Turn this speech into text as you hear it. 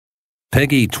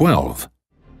Peggy 12.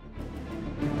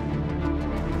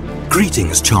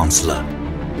 Greetings, Chancellor.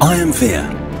 I am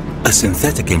Vir, a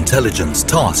synthetic intelligence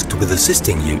tasked with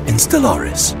assisting you in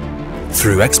Stellaris.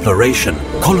 Through exploration,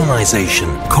 colonization,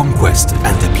 conquest,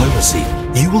 and diplomacy,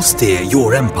 you will steer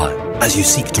your empire as you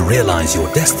seek to realize your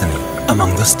destiny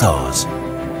among the stars.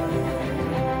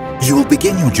 You will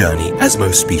begin your journey as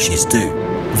most species do,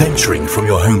 venturing from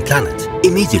your home planet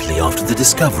immediately after the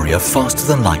discovery of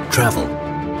faster-than-light travel.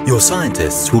 Your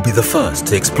scientists will be the first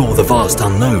to explore the vast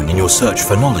unknown in your search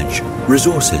for knowledge,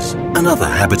 resources, and other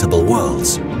habitable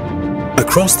worlds.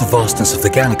 Across the vastness of the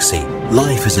galaxy,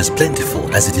 life is as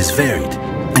plentiful as it is varied,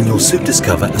 and you'll soon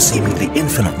discover a seemingly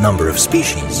infinite number of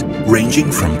species,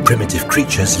 ranging from primitive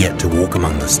creatures yet to walk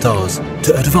among the stars,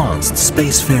 to advanced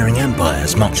spacefaring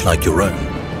empires much like your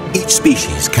own. Each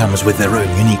species comes with their own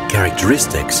unique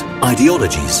characteristics,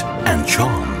 ideologies, and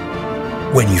charm.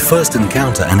 When you first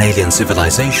encounter an alien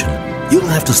civilization, you'll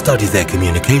have to study their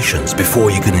communications before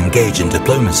you can engage in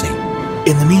diplomacy.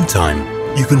 In the meantime,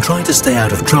 you can try to stay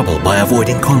out of trouble by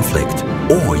avoiding conflict,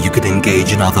 or you can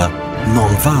engage in other,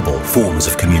 non-verbal forms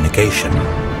of communication.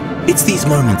 It's these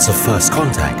moments of first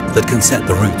contact that can set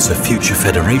the roots of future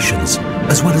federations,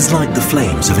 as well as light the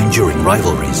flames of enduring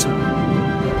rivalries.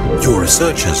 Your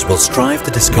researchers will strive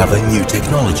to discover new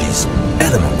technologies,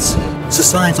 elements,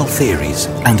 societal theories,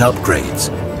 and upgrades,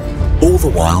 all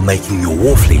the while making your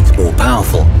war fleet more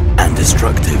powerful and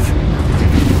destructive.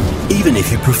 Even if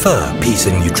you prefer peace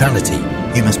and neutrality,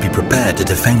 you must be prepared to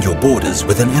defend your borders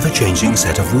with an ever-changing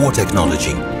set of war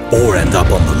technology, or end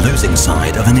up on the losing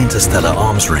side of an interstellar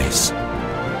arms race.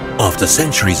 After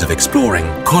centuries of exploring,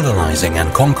 colonizing,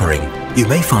 and conquering, you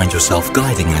may find yourself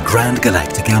guiding a grand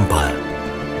galactic empire.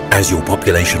 As your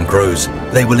population grows,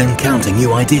 they will encounter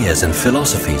new ideas and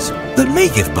philosophies that may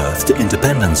give birth to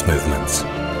independence movements.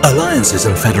 Alliances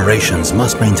and federations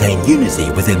must maintain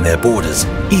unity within their borders,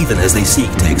 even as they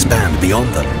seek to expand beyond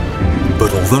them.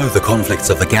 But although the conflicts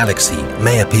of the galaxy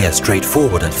may appear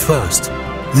straightforward at first,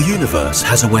 the universe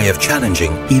has a way of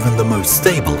challenging even the most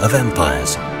stable of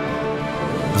empires.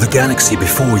 The galaxy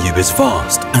before you is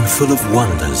vast and full of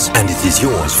wonders, and it is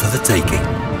yours for the taking.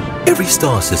 Every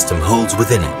star system holds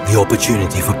within it the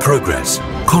opportunity for progress,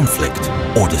 conflict,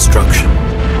 or destruction.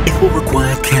 It will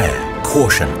require care,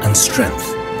 caution, and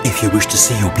strength if you wish to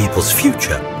see your people's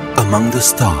future among the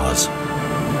stars.